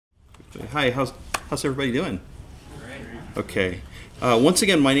Hi, how's everybody doing? Okay. Once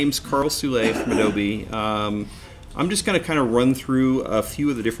again, my name's Carl Soule from Adobe. I'm just going to kind of run through a few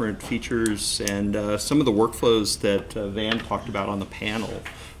of the different features and some of the workflows that Van talked about on the panel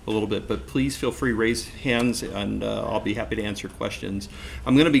a little bit, but please feel free to raise hands and I'll be happy to answer questions.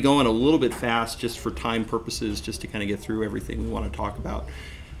 I'm going to be going a little bit fast just for time purposes, just to kind of get through everything we want to talk about.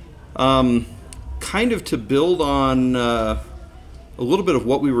 Kind of to build on a little bit of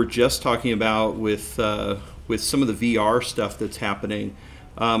what we were just talking about with some of the VR stuff that's happening.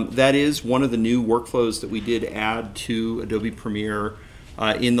 That is one of the new workflows that we did add to Adobe Premiere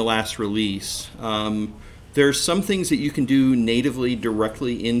in the last release. There's some things that you can do natively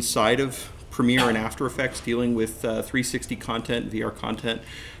directly inside of Premiere and After Effects dealing with 360 content, VR content.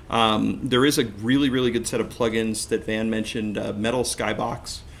 There is a really good set of plugins that Van mentioned, Metal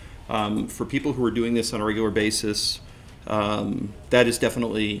Skybox. For people who are doing this on a regular basis, that is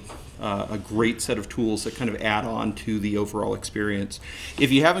definitely a great set of tools that kind of add on to the overall experience. If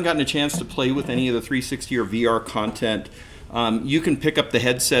you haven't gotten a chance to play with any of the 360 or VR content, you can pick up the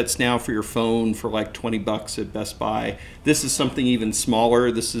headsets now for your phone for like 20 bucks at Best Buy. This is something even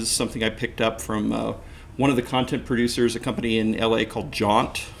smaller. This is something I picked up from one of the content producers, a company in LA called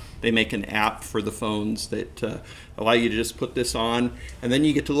Jaunt. They make an app for the phones that allow you to just put this on, and then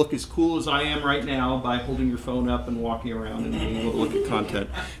you get to look as cool as I am right now by holding your phone up and walking around and being able to look at content.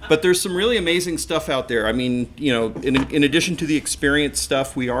 But there's some really amazing stuff out there. I mean, you know, in addition to the experience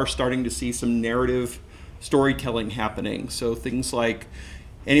stuff, we are starting to see some narrative storytelling happening. So things like,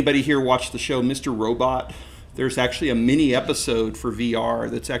 anybody here watch the show Mr. Robot? There's actually a mini episode for VR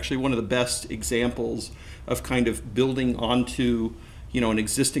that's actually one of the best examples of kind of building onto, you know, an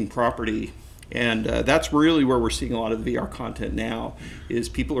existing property. And that's really where we're seeing a lot of the VR content now, is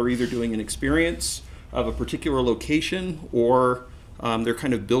people are either doing an experience of a particular location or they're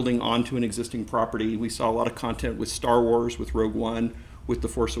kind of building onto an existing property. We saw a lot of content with Star Wars, with Rogue One, with The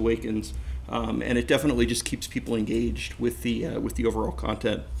Force Awakens, and it definitely just keeps people engaged with the overall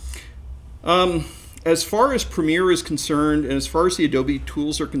content. As far as Premiere is concerned, and as far as the Adobe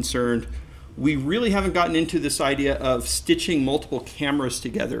tools are concerned, we really haven't gotten into this idea of stitching multiple cameras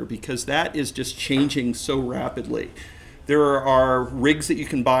together, because that is just changing so rapidly. There are rigs that you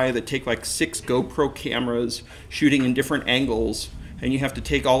can buy that take like 6 GoPro cameras shooting in different angles, and you have to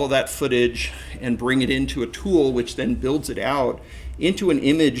take all of that footage and bring it into a tool which then builds it out into an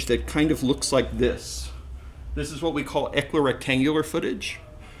image that kind of looks like this. This is what we call equirectangular footage.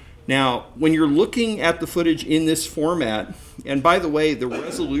 Now, when you're looking at the footage in this format, and by the way, the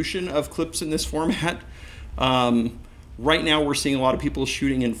resolution of clips in this format, right now we're seeing a lot of people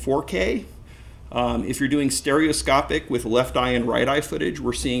shooting in 4K. If you're doing stereoscopic with left eye and right eye footage,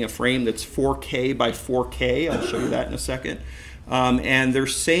 we're seeing a frame that's 4K by 4K. I'll show you that in a second. And they're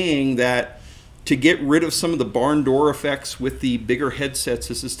saying that to get rid of some of the barn door effects with the bigger headsets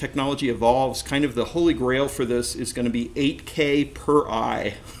as this technology evolves, kind of the holy grail for this is going to be 8K per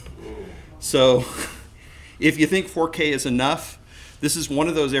eye. So if you think 4K is enough, this is one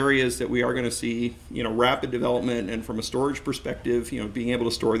of those areas that we are going to see, you know, rapid development, and from a storage perspective, you know, being able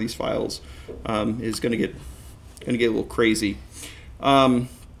to store these files is going to get a little crazy.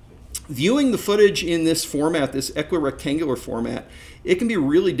 Viewing the footage in this format, this equirectangular format, it can be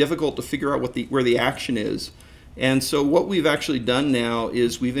really difficult to figure out where the action is. And so what we've actually done now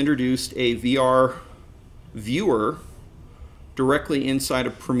is we've introduced a VR viewer directly inside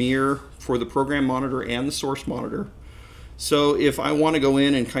of Premiere for the program monitor and the source monitor. So if I want to go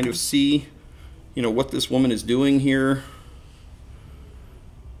in and kind of see, you know, what this woman is doing here,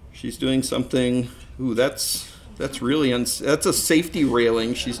 she's doing something. Ooh, that's really that's a safety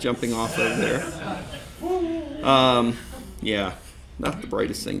railing she's jumping off of there. Yeah, not the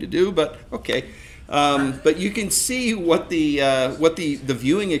brightest thing to do, but okay. But you can see what the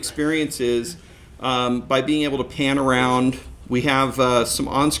viewing experience is by being able to pan around. We have some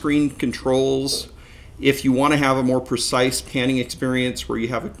on-screen controls. If you want to have a more precise panning experience where you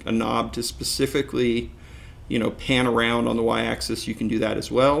have a knob to specifically, you know, pan around on the y-axis, you can do that as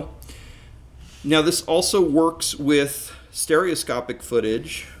well. Now this also works with stereoscopic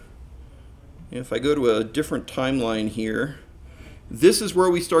footage. If I go to a different timeline here, this is where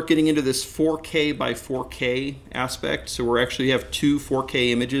we start getting into this 4K by 4K aspect. So we actually have 2 4K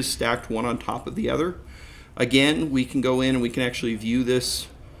images stacked one on top of the other. Again, we can go in and we can actually view this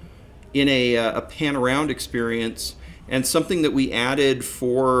in a pan around experience. And something that we added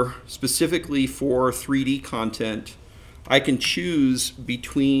specifically for 3D content, I can choose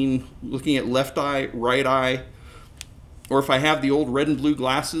between looking at left eye, right eye, or if I have the old red and blue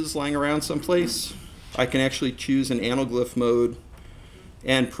glasses lying around someplace, I can actually choose an anaglyph mode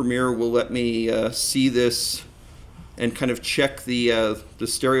and Premiere will let me see this and kind of check the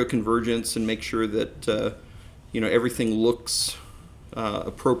stereo convergence and make sure that everything looks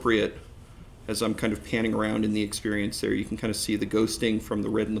appropriate as I'm kind of panning around in the experience there. You can kind of see the ghosting from the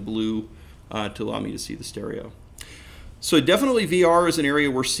red and the blue to allow me to see the stereo. So definitely VR is an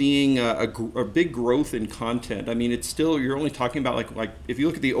area we're seeing a big growth in content. I mean, it's still, you're only talking about like if you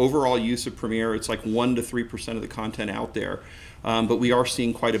look at the overall use of Premiere, it's like 1 to 3% of the content out there. But we are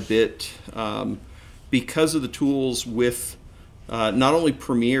seeing quite a bit because of the tools with not only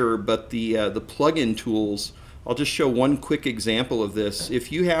Premiere, but the plug-in tools. I'll just show one quick example of this.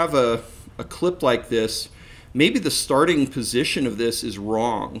 If you have a clip like this, maybe the starting position of this is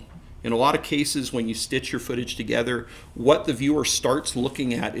wrong. In a lot of cases, when you stitch your footage together, what the viewer starts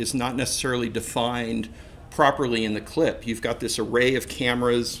looking at is not necessarily defined properly in the clip. You've got this array of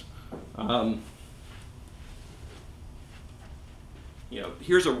cameras.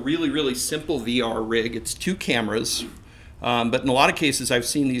 Here's a really, really simple VR rig. It's 2 cameras, but in a lot of cases, I've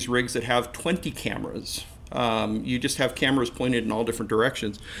seen these rigs that have 20 cameras. You just have cameras pointed in all different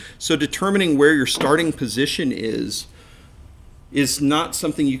directions. So determining where your starting position is not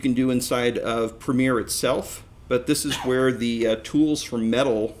something you can do inside of Premiere itself, but this is where the tools from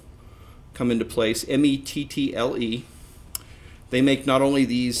Metal come into place, METTLE. They make not only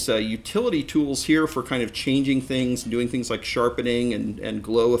these utility tools here for kind of changing things and doing things like sharpening and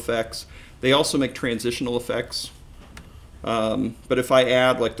glow effects, they also make transitional effects. But if I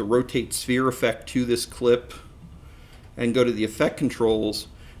add like the rotate sphere effect to this clip and go to the effect controls,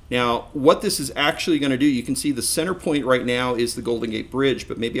 now what this is actually going to do, you can see the center point right now is the Golden Gate Bridge,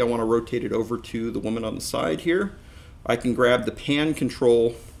 but maybe I want to rotate it over to the woman on the side here. I can grab the pan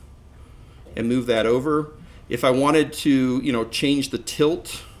control and move that over. If I wanted to, change the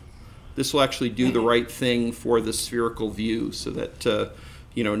tilt, this will actually do the right thing for the spherical view, so that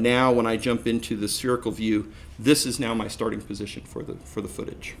now when I jump into the spherical view, this is now my starting position for the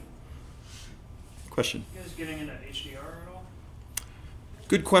footage. Question? You guys getting into HDR at all?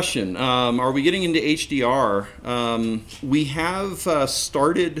 Good question. Are we getting into HDR? We have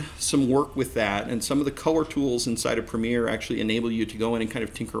started some work with that, and some of the color tools inside of Premiere actually enable you to go in and kind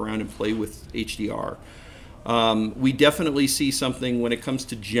of tinker around and play with HDR. We definitely see something when it comes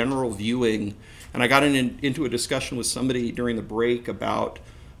to general viewing, and I got into a discussion with somebody during the break about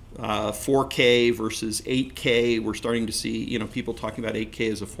 4K versus 8K. We're starting to see people talking about 8K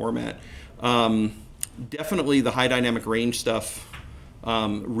as a format. Definitely the high dynamic range stuff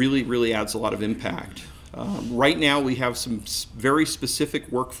really adds a lot of impact. Right now we have some very specific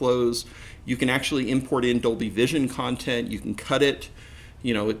workflows. You can actually import in Dolby Vision content. You can cut it.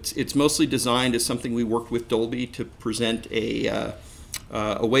 It's mostly designed as something we worked with Dolby to present a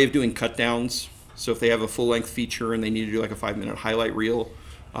way of doing cut downs. So if they have a full-length feature and they need to do like a 5-minute highlight reel,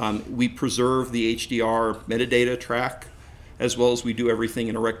 we preserve the HDR metadata track, as well as we do everything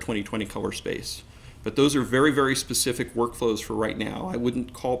in a Rec 2020 color space. But those are very, very specific workflows for right now. I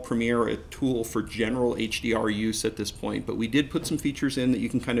wouldn't call Premiere a tool for general HDR use at this point, but we did put some features in that you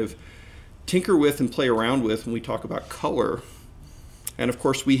can kind of tinker with and play around with when we talk about color. And of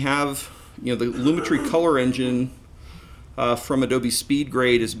course we have, the Lumetri color engine from Adobe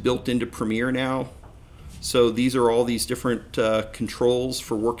SpeedGrade is built into Premiere now. So these are all these different controls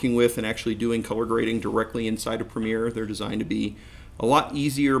for working with and actually doing color grading directly inside of Premiere. They're designed to be a lot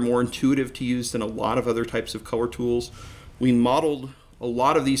easier, more intuitive to use than a lot of other types of color tools. We modeled a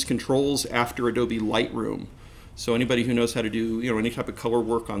lot of these controls after Adobe Lightroom. So anybody who knows how to do any type of color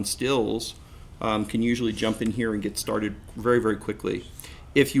work on stills can usually jump in here and get started very, very quickly.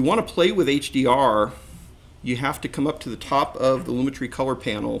 If you want to play with HDR, you have to come up to the top of the Lumetri color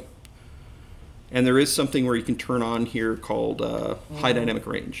panel, and there is something where you can turn on here called high dynamic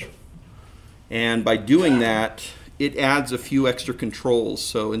range. And by doing that, it adds a few extra controls.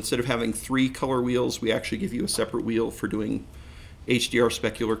 So instead of having 3 color wheels, we actually give you a separate wheel for doing HDR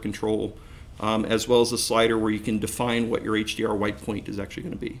specular control, as well as a slider where you can define what your HDR white point is actually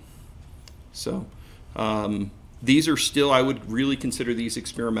going to be. So these are still, I would really consider these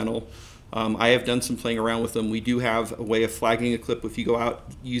experimental. I have done some playing around with them. We do have a way of flagging a clip. If you go out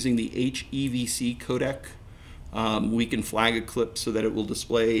using the HEVC codec, we can flag a clip so that it will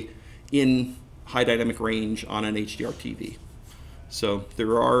display in high dynamic range on an HDR TV. So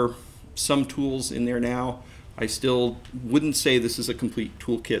there are some tools in there now. I still wouldn't say this is a complete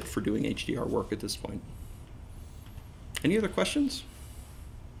toolkit for doing HDR work at this point. Any other questions?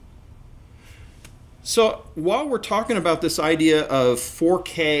 So while we're talking about this idea of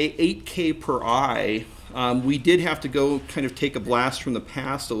 4K, 8K per eye, we did have to go kind of take a blast from the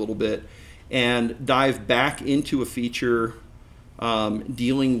past a little bit and dive back into a feature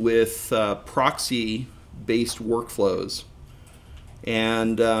dealing with proxy-based workflows.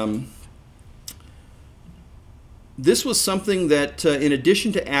 And this was something that, in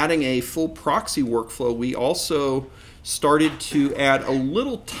addition to adding a full proxy workflow, we also started to add a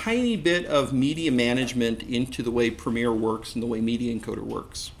little tiny bit of media management into the way Premiere works and the way Media Encoder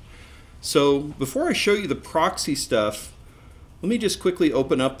works. So before I show you the proxy stuff, let me just quickly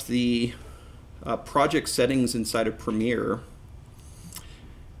open up the project settings inside of Premiere.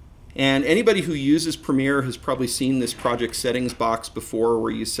 And anybody who uses Premiere has probably seen this project settings box before,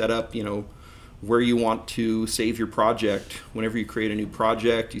 where you set up, where you want to save your project. Whenever you create a new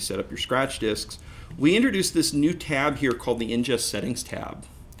project, you set up your scratch disks. We introduced this new tab here called the Ingest Settings tab.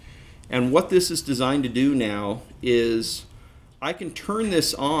 And what this is designed to do now is I can turn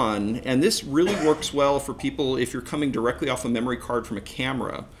this on, and this really works well for people if you're coming directly off a memory card from a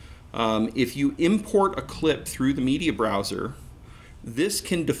camera. If you import a clip through the media browser, this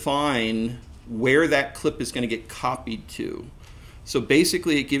can define where that clip is going to get copied to. So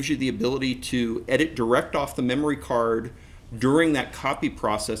basically it gives you the ability to edit direct off the memory card during that copy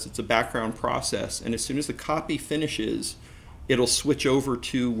process. It's a background process, and as soon as the copy finishes, it'll switch over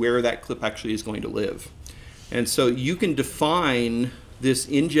to where that clip actually is going to live. And so you can define this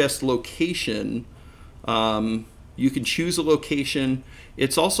ingest location. You can choose a location.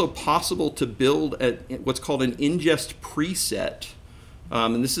 It's also possible to build what's called an ingest preset.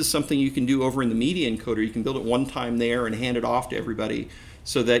 And this is something you can do over in the Media Encoder. You can build it one time there and hand it off to everybody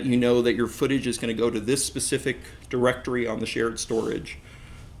so that you know that your footage is going to go to this specific directory on the shared storage.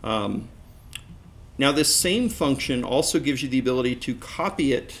 Now this same function also gives you the ability to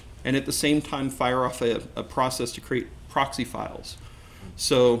copy it and at the same time fire off a process to create proxy files.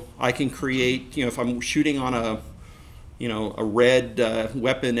 So I can create, if I'm shooting on a red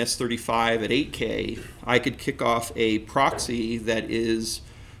weapon S35 at 8K, I could kick off a proxy that is,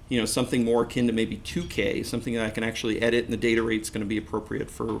 something more akin to maybe 2K, something that I can actually edit, and the data rate's going to be appropriate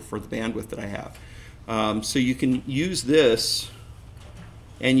for the bandwidth that I have. So you can use this,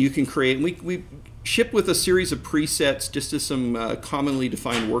 and you can create. We ship with a series of presets just as some commonly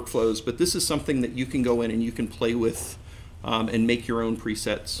defined workflows, but this is something that you can go in and you can play with and make your own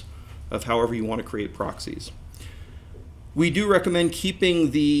presets of however you want to create proxies. We do recommend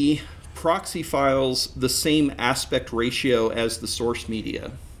keeping the proxy files the same aspect ratio as the source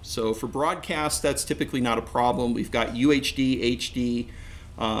media. So for broadcast, that's typically not a problem. We've got UHD, HD,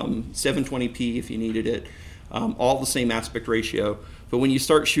 720p if you needed it, all the same aspect ratio. But when you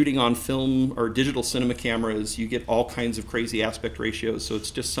start shooting on film or digital cinema cameras, you get all kinds of crazy aspect ratios, so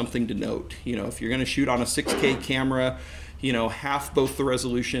it's just something to note. If you're going to shoot on a 6K camera, half both the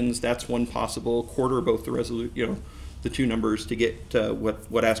resolutions, that's one possible, quarter both the resolution, the two numbers to get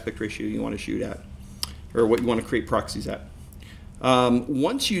what aspect ratio you want to shoot at, or what you want to create proxies at.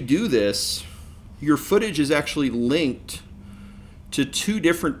 Once you do this, your footage is actually linked to two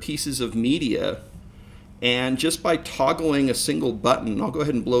different pieces of media, and just by toggling a single button, I'll go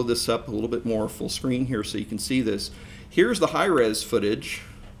ahead and blow this up a little bit more full screen here so you can see this. Here's the high-res footage,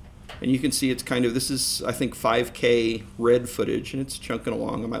 and you can see it's this is, I think, 5K red footage, and it's chunking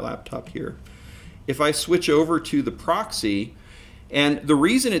along on my laptop here. If I switch over to the proxy, and the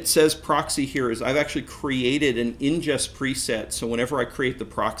reason it says proxy here is I've actually created an ingest preset, so whenever I create the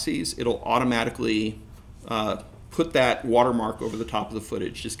proxies, it'll automatically put that watermark over the top of the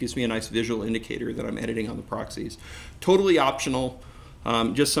footage. Just gives me a nice visual indicator that I'm editing on the proxies. Totally optional,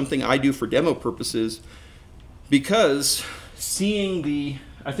 just something I do for demo purposes, because seeing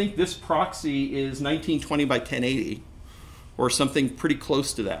I think this proxy is 1920 by 1080, or something pretty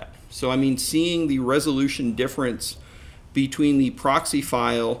close to that. So I mean, seeing the resolution difference between the proxy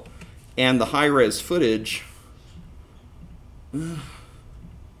file and the high-res footage,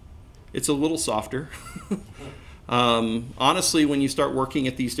 it's a little softer. Honestly, when you start working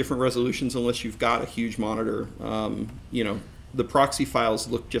at these different resolutions, unless you've got a huge monitor, the proxy files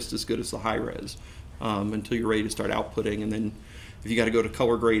look just as good as the high-res until you're ready to start outputting, and then if you got to go to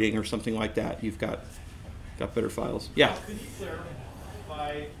color grading or something like that, you've got better files. Yeah. Could you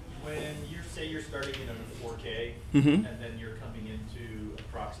clarify when you say you're starting in a 4K Mm-hmm. and then you're coming into a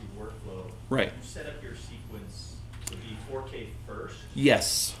proxy workflow? Right. You set up your sequence to be 4K first?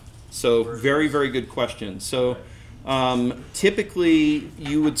 Yes. So very, very good question. So typically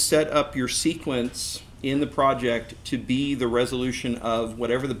you would set up your sequence in the project to be the resolution of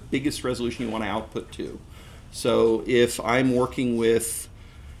whatever the biggest resolution you want to output to. So if I'm working with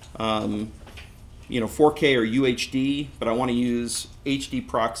 4K or UHD, but I want to use HD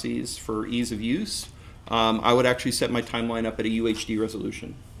proxies for ease of use, I would actually set my timeline up at a UHD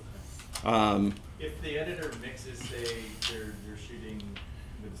resolution. If the editor mixes, say, you're shooting something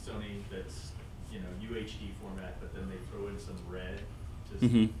with Sony that's, you know, UHD format, but then they throw in some red,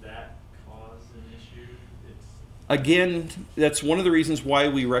 does that cause an issue? Again, that's one of the reasons why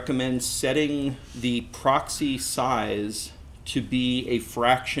we recommend setting the proxy size to be a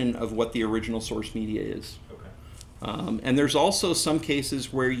fraction of what the original source media is. Okay. And there's also some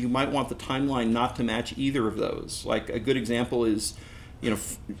cases where you might want the timeline not to match either of those. Like a good example is, you know,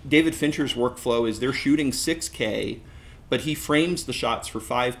 David Fincher's workflow is they're shooting 6K, but he frames the shots for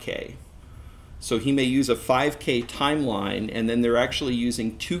 5K. So he may use a 5K timeline, and then they're actually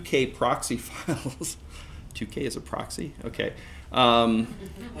using 2K proxy files. 2K is a proxy? Okay.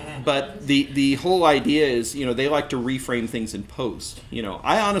 But the whole idea is, you know, they like to reframe things in post. You know,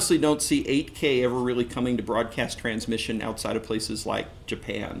 I honestly don't see 8K ever really coming to broadcast transmission outside of places like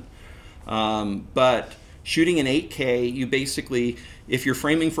Japan. But shooting in 8K, you basically, if you're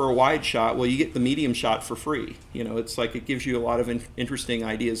framing for a wide shot, well, you get the medium shot for free. You know, it's like it gives you a lot of interesting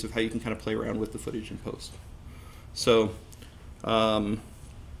ideas of how you can kind of play around with the footage in post. So, I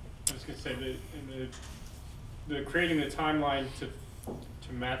was going to say the creating the timeline to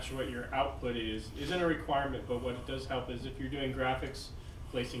match what your output isn't a requirement, but what it does help is if you're doing graphics,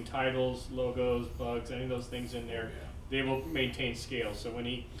 placing titles, logos, bugs, any of those things in there, they will maintain scale. So when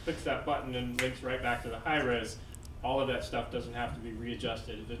he clicks that button and links right back to the high res, all of that stuff doesn't have to be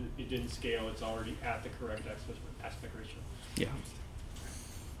readjusted. It didn't scale. It's already at the correct aspect ratio. Yeah.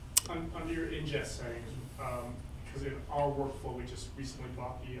 Under your ingest settings, because in our workflow, we just recently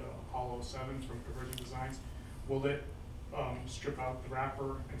bought the Apollo 7 from Convergent Designs. Will it strip out the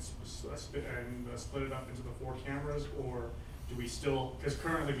wrapper and split it up into the 4 cameras, or do we still, because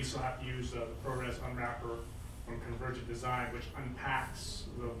currently we still have to use the ProRes unwrapper from Convergent Design, which unpacks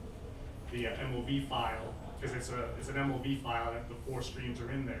the MOV file, because it's an MOV file that the 4 streams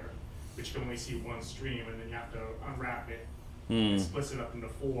are in there, but you can only see 1 stream, and then you have to unwrap it and splits it up into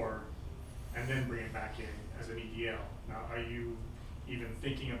 4, and then bring it back in as an EDL. Now, are you even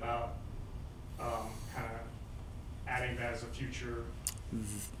thinking about kind of adding that as a future?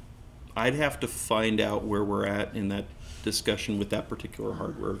 I'd have to find out where we're at in that discussion with that particular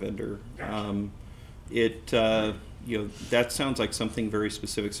hardware vendor. Gotcha. You know, that sounds like something very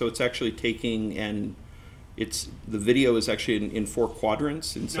specific. So it's actually taking and the video is actually in 4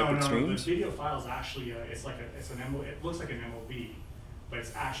 quadrants in separate streams. The video file is actually it looks like an MOV, but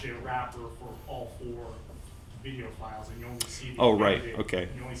it's actually a wrapper for all 4 video files, and you only see the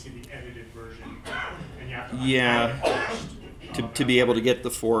you only see the edited version, and you have to to be able to get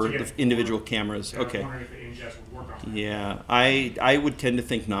the individual cameras. I was Okay. wondering if the ingest would work on that. Yeah, I would tend to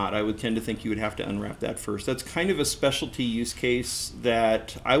think not. I would tend to think you would have to unwrap that first. That's kind of a specialty use case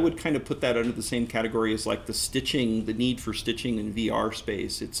that I would kind of put that under the same category as like the need for stitching in VR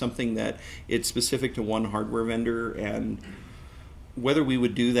space. It's something that it's specific to one hardware vendor, and whether we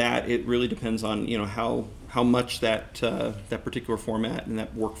would do that, it really depends on, you know, how much that particular format and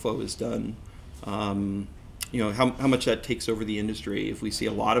that workflow is done. You know, how much that takes over the industry. If we see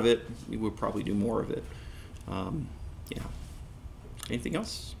a lot of it, we would probably do more of it. Yeah. Anything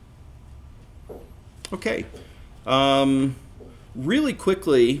else? Okay. Really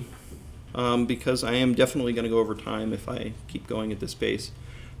quickly, because I am definitely going to go over time if I keep going at this pace,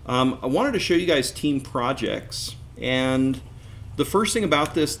 I wanted to show you guys team projects. And the first thing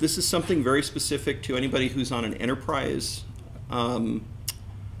about this is something very specific to anybody who's on an enterprise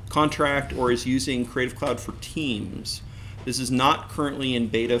contract or is using Creative Cloud for Teams. This is not currently in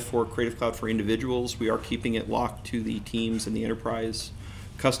beta for Creative Cloud for individuals. We are keeping it locked to the Teams and the enterprise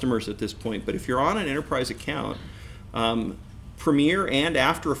customers at this point. But if you're on an enterprise account, Premiere and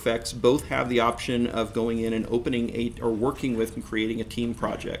After Effects both have the option of going in and opening or working with and creating a team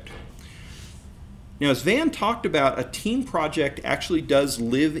project. Now, as Van talked about, a team project actually does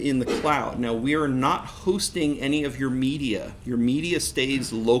live in the cloud. Now, we are not hosting any of your media. Your media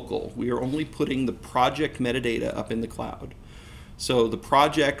stays local. We are only putting the project metadata up in the cloud. So the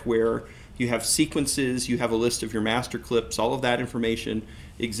project where you have sequences, you have a list of your master clips, all of that information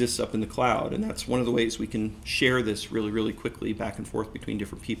exists up in the cloud. And that's one of the ways we can share this really, really quickly back and forth between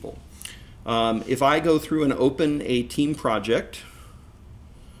different people. If I go through and open a team project,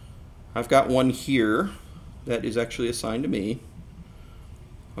 I've got one here that is actually assigned to me.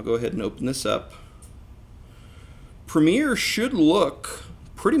 I'll go ahead and open this up. Premiere should look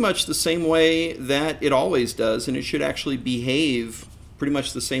pretty much the same way that it always does, and it should actually behave pretty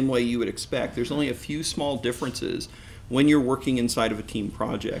much the same way you would expect. There's only a few small differences when you're working inside of a team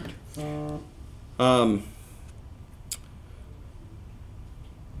project.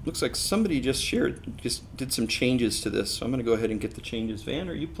 Looks like somebody just did some changes to this, so I'm going to go ahead and get the changes. Van,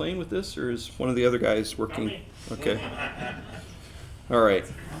 are you playing with this, or is one of the other guys working? Okay. All right.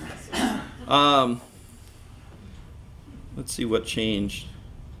 Let's see what changed.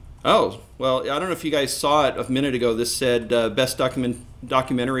 Oh, well, I don't know if you guys saw it a minute ago. This said best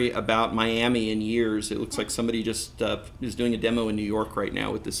documentary about Miami in years. It looks like somebody just is doing a demo in New York right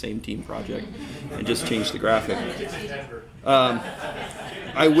now with the same team project and just changed the graphic.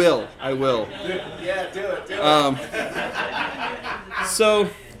 I will. Yeah, do it. So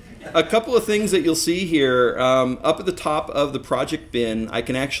a couple of things that you'll see here. Up at the top of the project bin, I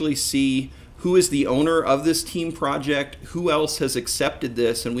can actually see who is the owner of this team project, who else has accepted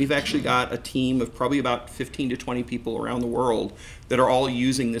this, and we've actually got a team of probably about 15 to 20 people around the world that are all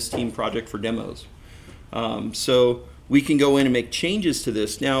using this team project for demos. So we can go in and make changes to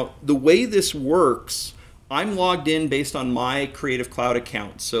this. Now, the way this works, I'm logged in based on my Creative Cloud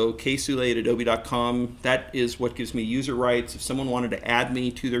account. So ksule@adobe.com, that is what gives me user rights. If someone wanted to add me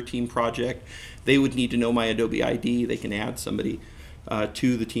to their team project, they would need to know my Adobe ID. They can add somebody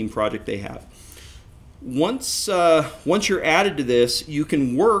to the team project they have. Once you're added to this, you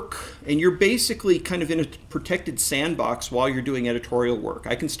can work, and you're basically kind of in a protected sandbox while you're doing editorial work.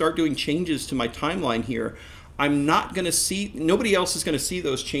 I can start doing changes to my timeline here. I'm not going to see, nobody else is going to see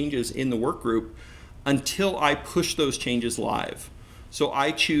those changes in the work group until I push those changes live. So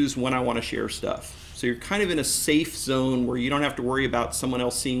I choose when I want to share stuff. So you're kind of in a safe zone where you don't have to worry about someone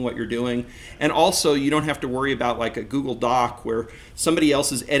else seeing what you're doing. And also you don't have to worry about like a Google Doc where somebody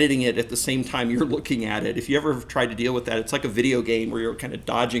else is editing it at the same time you're looking at it. If you ever tried to deal with that, it's like a video game where you're kind of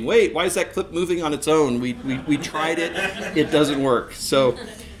dodging, wait, why is that clip moving on its own? We tried it, it doesn't work. So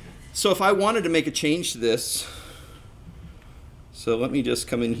if I wanted to make a change to this, so let me just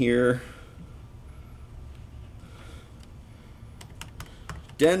come in here.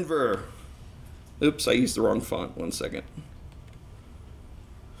 Denver. Oops, I used the wrong font. 1 second.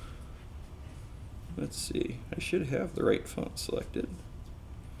 Let's see. I should have the right font selected.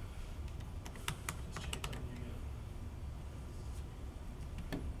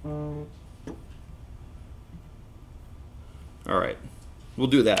 All right, we'll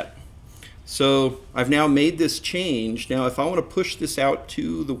do that. So I've now made this change. Now if I want to push this out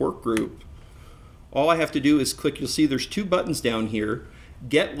to the work group, all I have to do is click. You'll see there's 2 buttons down here.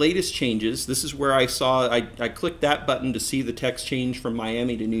 Get latest changes. This is where I clicked that button to see the text change from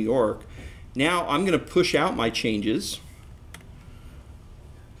Miami to New York. Now I'm going to push out my changes.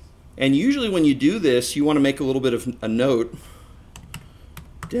 And usually when you do this, you want to make a little bit of a note.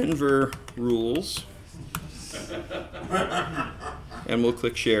 Denver rules. And we'll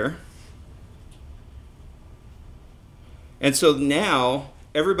click share. And so now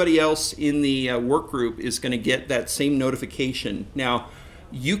everybody else in the work group is going to get that same notification. Now,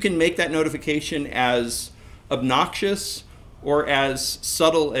 you can make that notification as obnoxious or as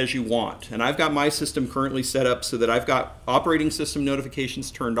subtle as you want. And I've got my system currently set up so that I've got operating system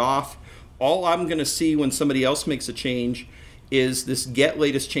notifications turned off. All I'm going to see when somebody else makes a change is this Get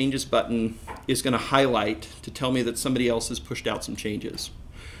Latest Changes button is going to highlight to tell me that somebody else has pushed out some changes.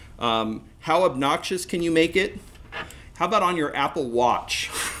 How obnoxious can you make it? How about on your Apple Watch?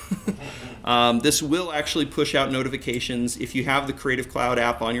 This will actually push out notifications. If you have the Creative Cloud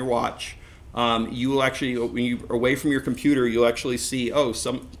app on your watch, you will actually, when you're away from your computer, you'll actually see, oh,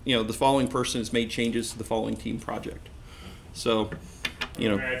 the following person has made changes to the following team project. So,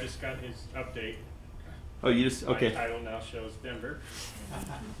 I just got his update. Oh, you just, okay. My title now shows Denver.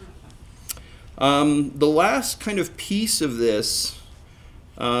 The last kind of piece of this,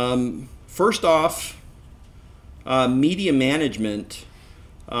 first off, media management.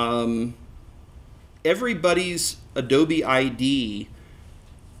 Everybody's Adobe ID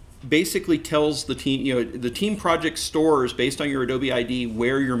basically tells the team, the team project stores based on your Adobe ID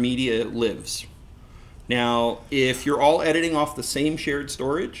where your media lives. Now, if you're all editing off the same shared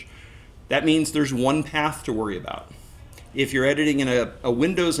storage, that means there's one path to worry about. If you're editing in a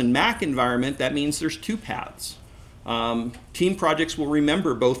Windows and Mac environment, that means there's 2 paths. Team projects will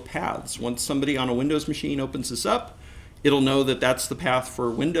remember both paths. Once somebody on a Windows machine opens this up, it'll know that that's the path for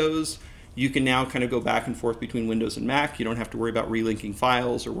Windows. You can now kind of go back and forth between Windows and Mac. You don't have to worry about relinking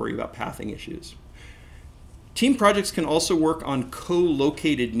files or worry about pathing issues. Team projects can also work on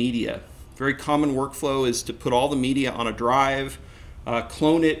co-located media. Very common workflow is to put all the media on a drive,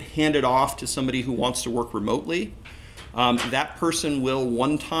 clone it, hand it off to somebody who wants to work remotely. That person will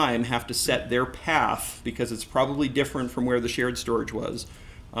one time have to set their path, because it's probably different from where the shared storage was,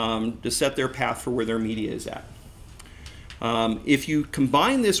 to set their path for where their media is at. If you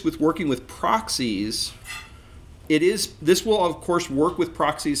combine this with working with proxies, this will of course work with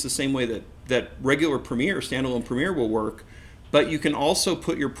proxies the same way that regular Premiere, standalone Premiere will work, But you can also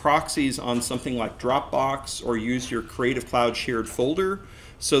put your proxies on something like Dropbox or use your Creative Cloud shared folder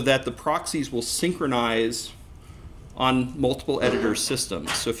so that the proxies will synchronize on multiple editor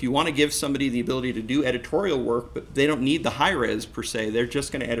systems. So if you want to give somebody the ability to do editorial work, but they don't need the high-res per se, they're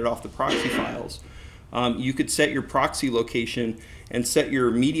just going to edit off the proxy files, you could set your proxy location and set your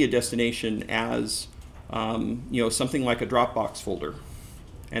media destination as something like a Dropbox folder.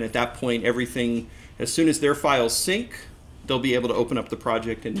 And at that point, everything, as soon as their files sync, they'll be able to open up the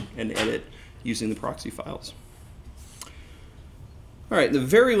project and edit using the proxy files. All right, the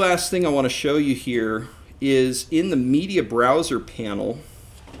very last thing I want to show you here is in the media browser panel.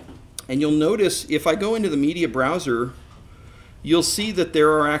 And you'll notice if I go into the media browser, you'll see that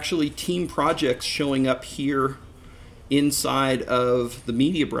there are actually team projects showing up here inside of the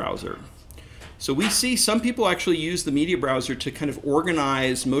media browser. So we see some people actually use the media browser to kind of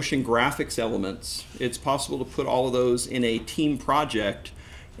organize motion graphics elements. It's possible to put all of those in a team project,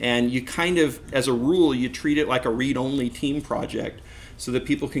 and you kind of, as a rule, you treat it like a read-only team project so that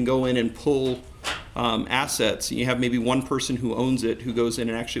people can go in and pull assets. You have maybe one person who owns it who goes in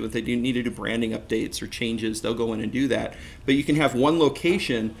and actually, if they do need to do branding updates or changes, they'll go in and do that. But you can have one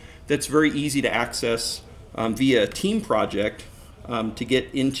location that's very easy to access via a team project to get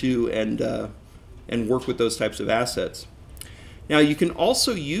into and work with those types of assets. Now you can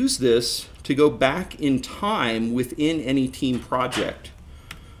also use this to go back in time within any team project.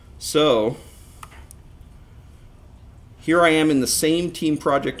 So here I am in the same team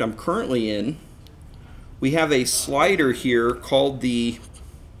project I'm currently in. We have a slider here called the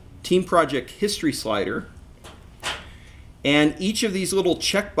Team Project History slider. And each of these little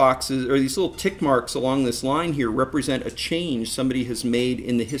check boxes, or these little tick marks along this line here, represent a change somebody has made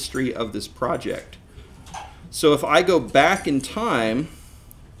in the history of this project. So if I go back in time,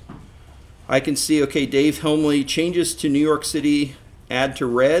 I can see, okay, Dave Helmley, changes to New York City, add to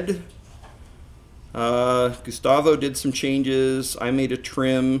red. Gustavo did some changes. I made a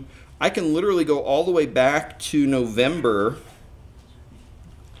trim. I can literally go all the way back to November.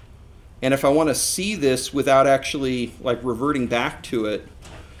 And if I want to see this without actually like reverting back to it,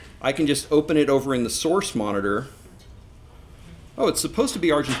 I can just open it over in the source monitor. Oh, it's supposed to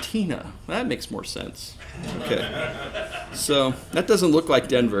be Argentina. That makes more sense. Okay. So that doesn't look like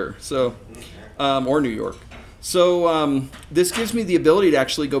Denver, so or New York. So this gives me the ability to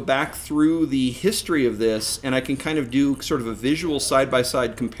actually go back through the history of this, and I can kind of do sort of a visual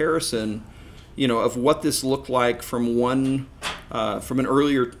side-by-side comparison, of what this looked like from from an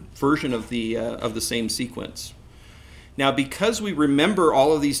earlier version of the same sequence. Now, because we remember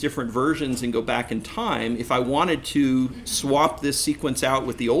all of these different versions and go back in time, if I wanted to swap this sequence out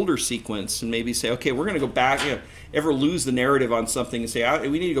with the older sequence and maybe say, okay, we're going to go back, ever lose the narrative on something and say,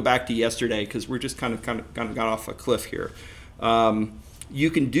 we need to go back to yesterday because we're just kind of got off a cliff here. You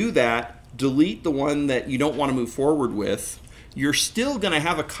can do that, delete the one that you don't want to move forward with. You're still going to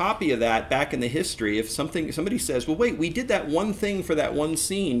have a copy of that back in the history. If somebody says, well, wait, we did that one thing for that one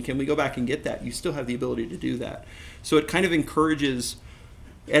scene, can we go back and get that? You still have the ability to do that. So it kind of encourages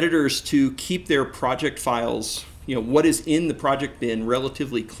editors to keep their project files, what is in the project bin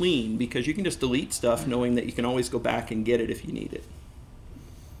relatively clean, because you can just delete stuff knowing that you can always go back and get it if you need it.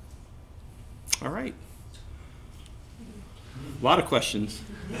 All right. A lot of questions.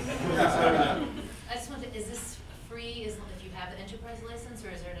 I just wanted to, is this free if you have an enterprise license,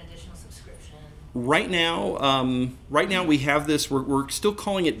 or is there an additional subscription? Right now we have this. We're still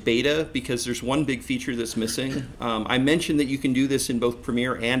calling it beta because there's one big feature that's missing. I mentioned that you can do this in both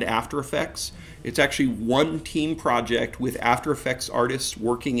Premiere and After Effects. It's actually one team project with After Effects artists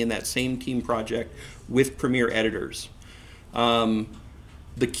working in that same team project with Premiere editors.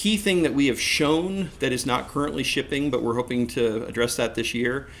 The key thing that we have shown that is not currently shipping, but we're hoping to address that this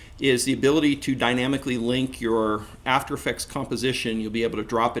year, is the ability to dynamically link your After Effects composition. You'll be able to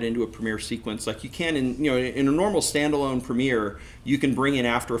drop it into a Premiere sequence like you can in a normal standalone Premiere. You can bring in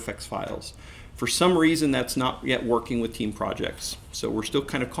After Effects files. For some reason, that's not yet working with team projects. So we're still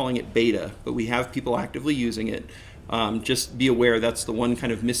kind of calling it beta, but we have people actively using it. Just be aware that's the one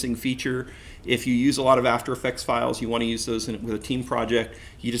kind of missing feature. If you use a lot of After Effects files, you want to use those with a team project,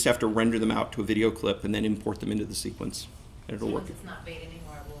 you just have to render them out to a video clip and then import them into the sequence. And it'll work. Once it's not beta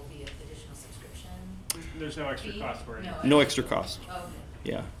anymore, it will be an additional subscription? There's no extra cost for it. No extra cost. Oh, okay.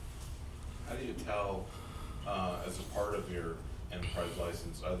 Yeah. How do you tell, as a part of your enterprise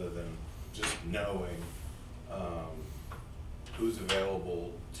license, other than just knowing who's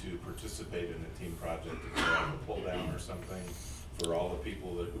available to participate in a team project? Is there like a pull down or something for all the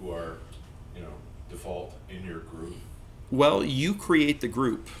people who are, default in your group? Well, you create the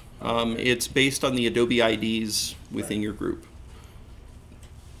group. It's based on the Adobe IDs within your group.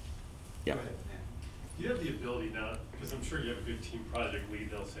 Yeah. Go ahead, Matt. You have the ability now, because I'm sure you have a good team project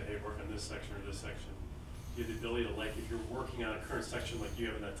lead, they'll say, hey, work on this section or this section. You have the ability to, like, if you're working on a current section like you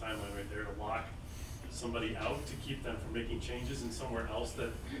have in that timeline right there, to lock somebody out to keep them from making changes in somewhere else that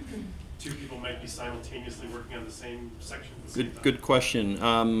two people might be simultaneously working on the same section at the same time. Good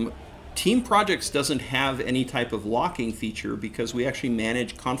question. Team Projects doesn't have any type of locking feature because we actually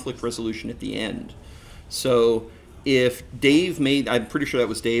manage conflict resolution at the end. So if Dave made, I'm pretty sure that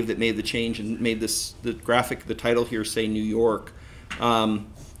was Dave that made the change and made this, the graphic, the title here say New York.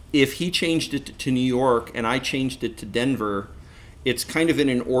 If he changed it to New York and I changed it to Denver, it's kind of in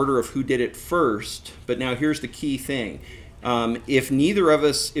an order of who did it first. But now here's the key thing. If neither of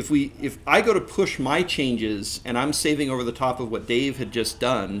us, if I go to push my changes and I'm saving over the top of what Dave had just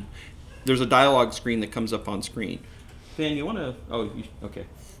done, there's a dialog screen that comes up on screen. Dan, you want to? Oh, okay.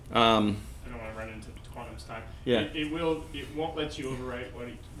 I don't want to run into Quantum's time. Yeah. It won't let you overwrite what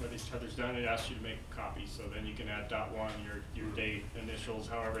each other's done. It asks you to make a copy, so then you can add .1, your date, initials,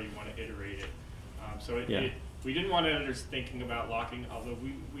 however you want to iterate it. We didn't want editors thinking about locking, although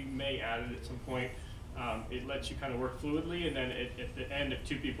we may add it at some point. It lets you kind of work fluidly, and then at the end, if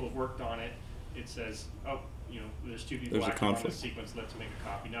two people have worked on it, it says, oh, there's two people acting on this sequence, let's make a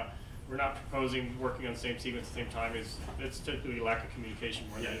copy. Now, we're not proposing working on the same sequence at the same time. It's typically a lack of communication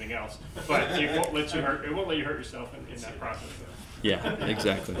more than anything else. But it won't let you hurt yourself in that process. Yeah,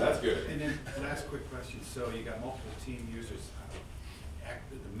 exactly. That's good. And then last quick question. So you got multiple team users.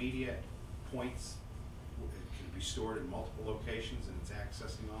 The media points, it can be stored in multiple locations and it's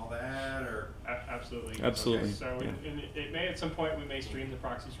accessing all that, or? Absolutely. Absolutely. Okay. So it may, at some point, we may stream the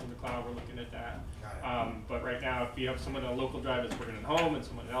proxies from the cloud. We're looking at that. But right now, if you have someone on a local drive that's working at home and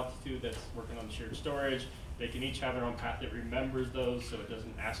someone at altitude that's working on the shared storage, they can each have their own path that remembers those, so it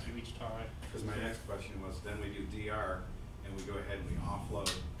doesn't ask you each time. Because my next question was, then we do DR and we go ahead and we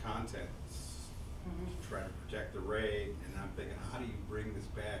offload content to try to protect the RAID, and I'm thinking, how do you bring this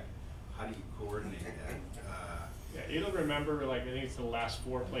back? How do you coordinate that? Yeah, it'll remember, like, I think it's the last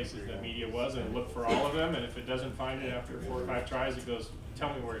 4 places that media was, and look for all of them, and if it doesn't find it after 4 or 5 tries, it goes,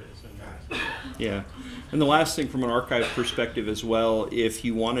 tell me where it is. And Yeah, and the last thing from an archive perspective as well, if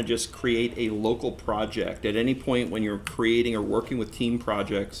you want to just create a local project, at any point when you're creating or working with team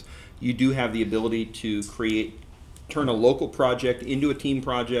projects, you do have the ability to turn a local project into a team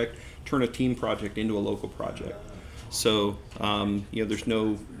project, turn a team project into a local project. So there's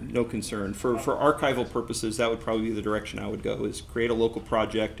no concern. For archival purposes, that would probably be the direction I would go, is create a local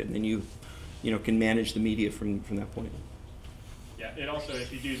project, and then you can manage the media from that point. Yeah, it also,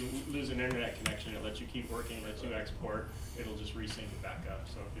 if you do lose an internet connection, it lets you keep working, lets you export, it'll just resync it back up.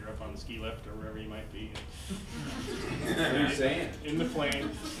 So if you're up on the ski lift or wherever you might be, in the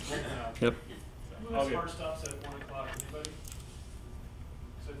plane. Yep. Will the smart stops at 1 o'clock, anybody?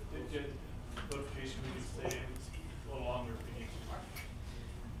 So did get notification we can stay in a little longer if we need to.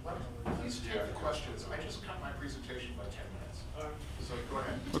 Please take the questions. I just cut my presentation by 10 minutes. So go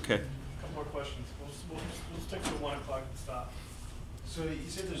ahead. Okay. A couple more questions. We'll stick to 1 o'clock and stop. So you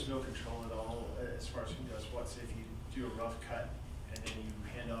said there's no control at all as far as who does what. Say if you do a rough cut and then you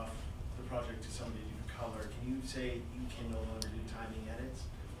hand off the project to somebody to do color, can you say you can no longer do timing edits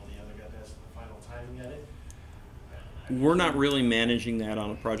while the other guy does the final timing edit? We're not really managing that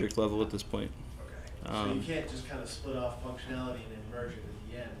on a project level at this point. Okay. So you can't just kind of split off functionality and then merge it at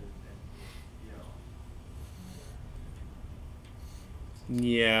the end.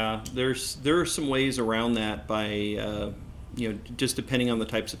 Yeah, there are some ways around that by just depending on the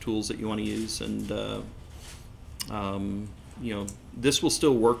types of tools that you want to use, and this will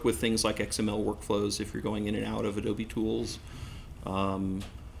still work with things like XML workflows if you're going in and out of Adobe tools.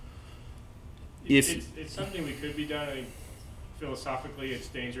 It's something we could be done. I think philosophically, it's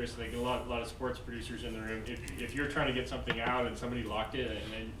dangerous. Like a lot of sports producers in the room. If you're trying to get something out and somebody locked it,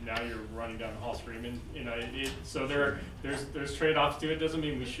 and then now you're running down the hall screaming, so there's trade-offs to it. Doesn't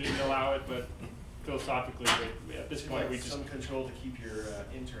mean we shouldn't allow it, but philosophically, at this point, we just some control to keep your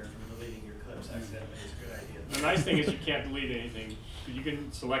intern from deleting your clips accidentally is a good idea. The nice thing is you can't delete anything. You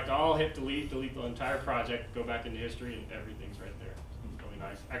can select all, hit delete the entire project, go back into history, and everything's right there. It's really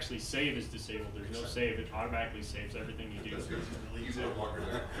nice. Actually, save is disabled. There's no save. It automatically saves everything you do.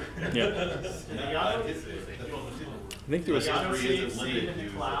 Yeah. I think there was. The last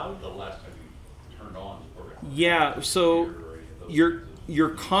time you turned on the program. Yeah. So you're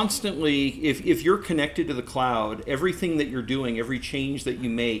constantly, if you're connected to the cloud, everything that you're doing, every change that you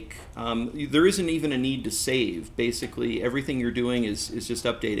make, there isn't even a need to save. Basically, everything you're doing is just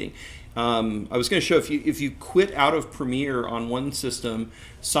updating. I was going to show, if you quit out of Premiere on one system,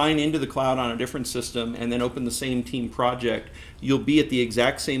 sign into the cloud on a different system, and then open the same team project, you'll be at the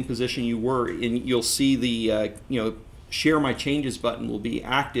exact same position you were, and you'll see the share my changes button will be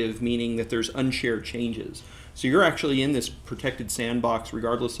active, meaning that there's unshared changes. So you're actually in this protected sandbox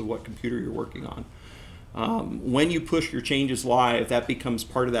regardless of what computer you're working on. When you push your changes live, that becomes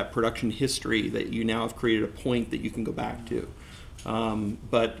part of that production history that you now have created a point that you can go back to.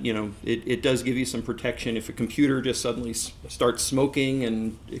 But it does give you some protection. If a computer just suddenly starts smoking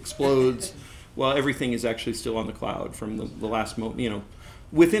and explodes, well, everything is actually still on the cloud from the last moment.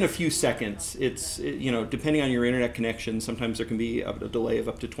 Within a few seconds, depending on your internet connection, sometimes there can be a delay of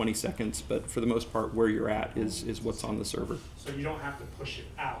up to 20 seconds, but for the most part, where you're at is what's on the server. So you don't have to push it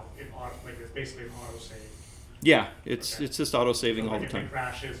out, it's basically an autosave. Yeah, it's just auto-saving all the If time. it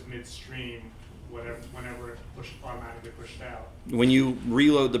crashes midstream, whenever it's automatically pushed out. When you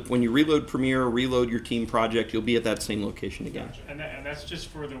reload Premiere, reload your team project, you'll be at that same location again. Gotcha. And that's just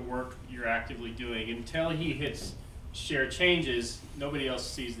for the work you're actively doing. Until he hits share changes, nobody else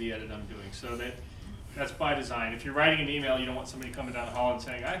sees the edit I'm doing. So that's by design. If you're writing an email, you don't want somebody coming down the hall and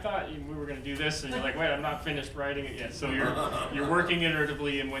saying, I thought we were going to do this, and you're like, wait, I'm not finished writing it yet. So you're working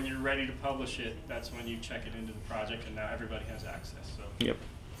iteratively, and when you're ready to publish it, that's when you check it into the project, and now everybody has access. So. Yep.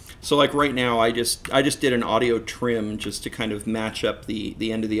 So like right now, I just did an audio trim just to kind of match up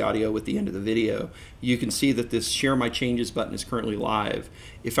the end of the audio with the end of the video. You can see that this Share My Changes button is currently live.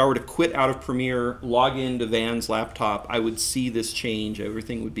 If I were to quit out of Premiere, log into Van's laptop, I would see this change.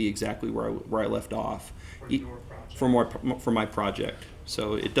 Everything would be exactly where I left off for my project.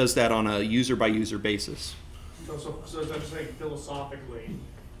 So it does that on a user-by-user basis. So as I'm saying, philosophically,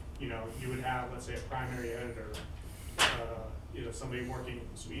 you would have, let's say, a primary editor, somebody working,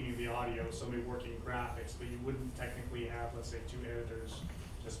 screening the audio, somebody working graphics, but you wouldn't technically have, let's say, 2 editors,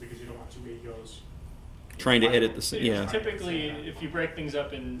 just because you don't want 2 egos. Trying to edit the same, yeah. Typically, if you break things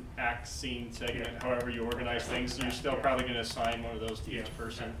up in act, scene, segment, however you organize things, you're still probably going to assign one of those to each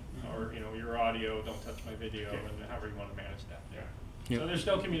person, or your audio, don't touch my video, and however you want to manage that. Yeah. Yep. So there's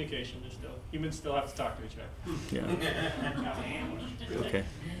still communication. Humans still have to talk to each other. Yeah. Okay.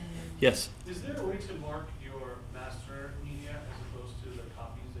 Yes. Is there a way to mark your master media as opposed to the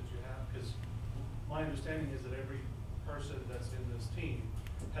copies that you have? Because my understanding is that every person that's in this team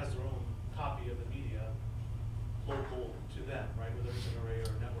has their own copy of the media local to them, right? Whether it's an array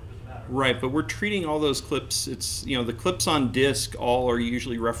or a network, doesn't matter. Right, but we're treating all those clips, the clips on disk all are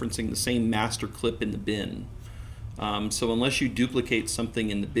usually referencing the same master clip in the bin. So unless you duplicate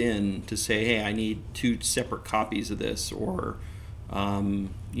something in the bin to say, hey, I need 2 separate copies of this, or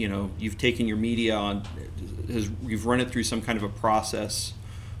you've taken your media on, you've run it through some kind of a process,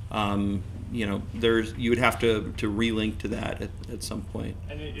 you would have to relink to that at some point.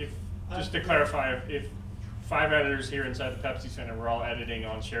 And just to clarify, if 5 editors here inside the Pepsi Center were all editing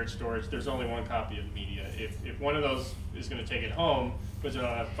on shared storage, there's only 1 copy of the media. If one of those is going to take it home, puts it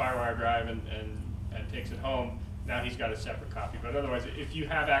on a FireWire drive and takes it home, now he's got a separate copy. But otherwise, if you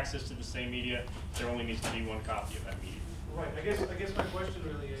have access to the same media, there only needs to be 1 copy of that media. Right. I guess my question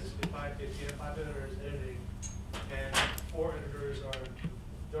really is, if you have 5 editors editing and 4 editors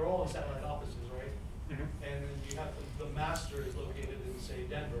they're all in satellite offices, right? Mm-hmm. And then you have the master is located in, say,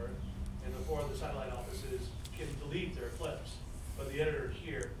 Denver, and the 4 other satellite offices can delete their clips, but the editor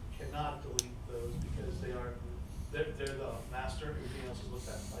here cannot delete those because they're the master. Everything else is looked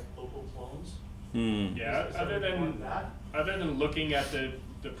at like local clones. Yeah, other than looking at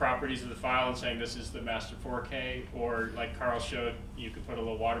the properties of the file and saying this is the master 4K, or like Carl showed, you could put a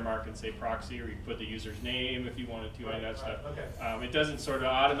little watermark and say proxy, or you could put the user's name if you wanted to, and that stuff. Okay. It doesn't sort of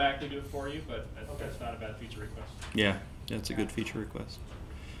automatically do it for you, but that's not a bad feature request. Yeah, that's a good feature request.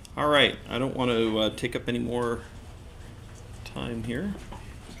 All right, I don't want to take up any more time here.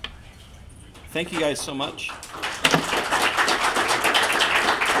 Thank you guys so much.